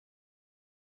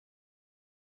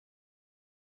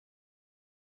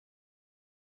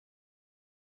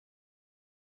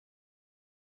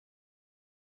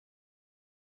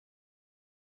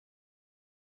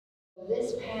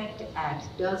This PACT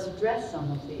Act does address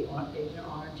some of the Agent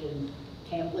Orange and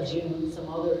Camp Lejeune, some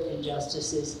other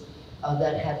injustices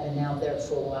that have been out there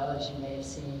for a while, as you may have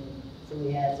seen from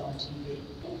the ads on TV.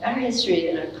 Our history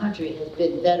in our country has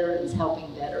been veterans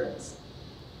helping veterans.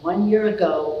 1 year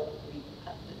ago,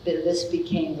 this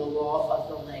became the law of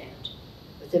the land.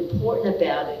 What's important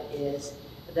about it is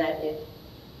that it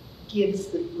gives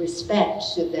the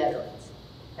respect to veterans.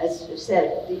 As I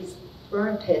said, these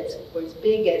burn pits were as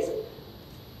big as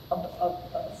a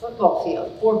football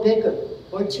field, or bigger,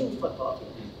 or 2 football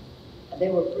fields. And they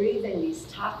were breathing these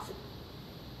toxic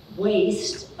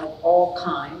waste of all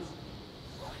kinds,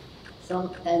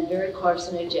 and very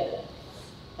carcinogenic.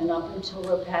 And up until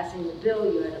we're passing the bill,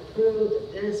 you had to prove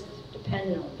that this was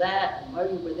dependent on that, and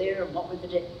where you were there, and what were the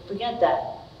days. Forget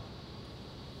that.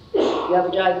 You have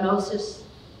a diagnosis,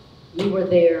 you were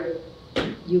there,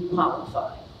 you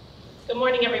qualify. Good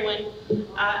morning, everyone.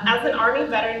 As an Army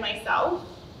veteran myself,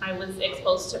 I was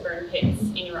exposed to burn pits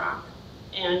in Iraq,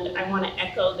 and I want to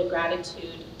echo the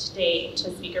gratitude today to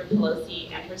Speaker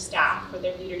Pelosi and her staff for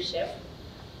their leadership,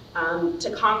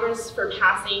 to Congress for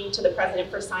passing, to the President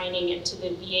for signing, and to the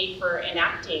VA for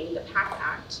enacting the PACT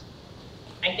Act.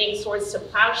 I thank Swords to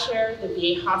Plowshare, the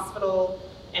VA Hospital,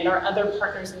 and our other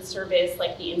partners in service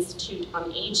like the Institute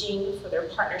on Aging for their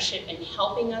partnership in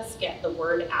helping us get the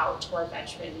word out to our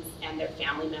veterans and their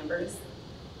family members.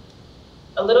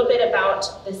 A little bit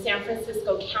about the San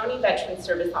Francisco County Veterans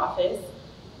Service Office.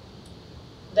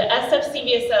 The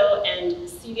SFCVSO and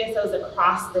CVSOs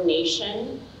across the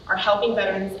nation are helping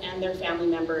veterans and their family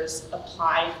members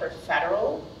apply for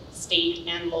federal, state,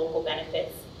 and local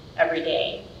benefits every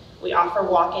day. We offer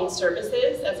walk-in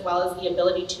services as well as the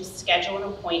ability to schedule an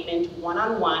appointment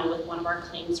one-on-one with one of our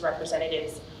claims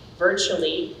representatives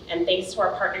virtually. And thanks to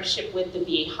our partnership with the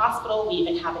VA Hospital, we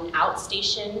even have an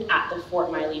outstation at the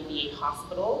Fort Miley VA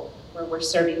Hospital where we're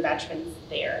serving veterans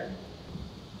there.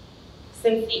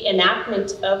 Since the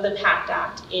enactment of the PACT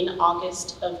Act in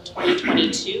August of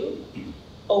 2022,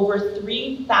 over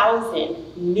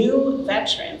 3,000 new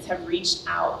veterans have reached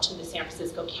out to the San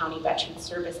Francisco County Veterans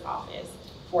Service Office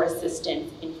for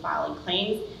assistance in filing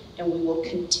claims, and we will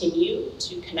continue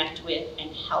to connect with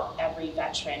and help every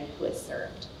veteran who has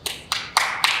served.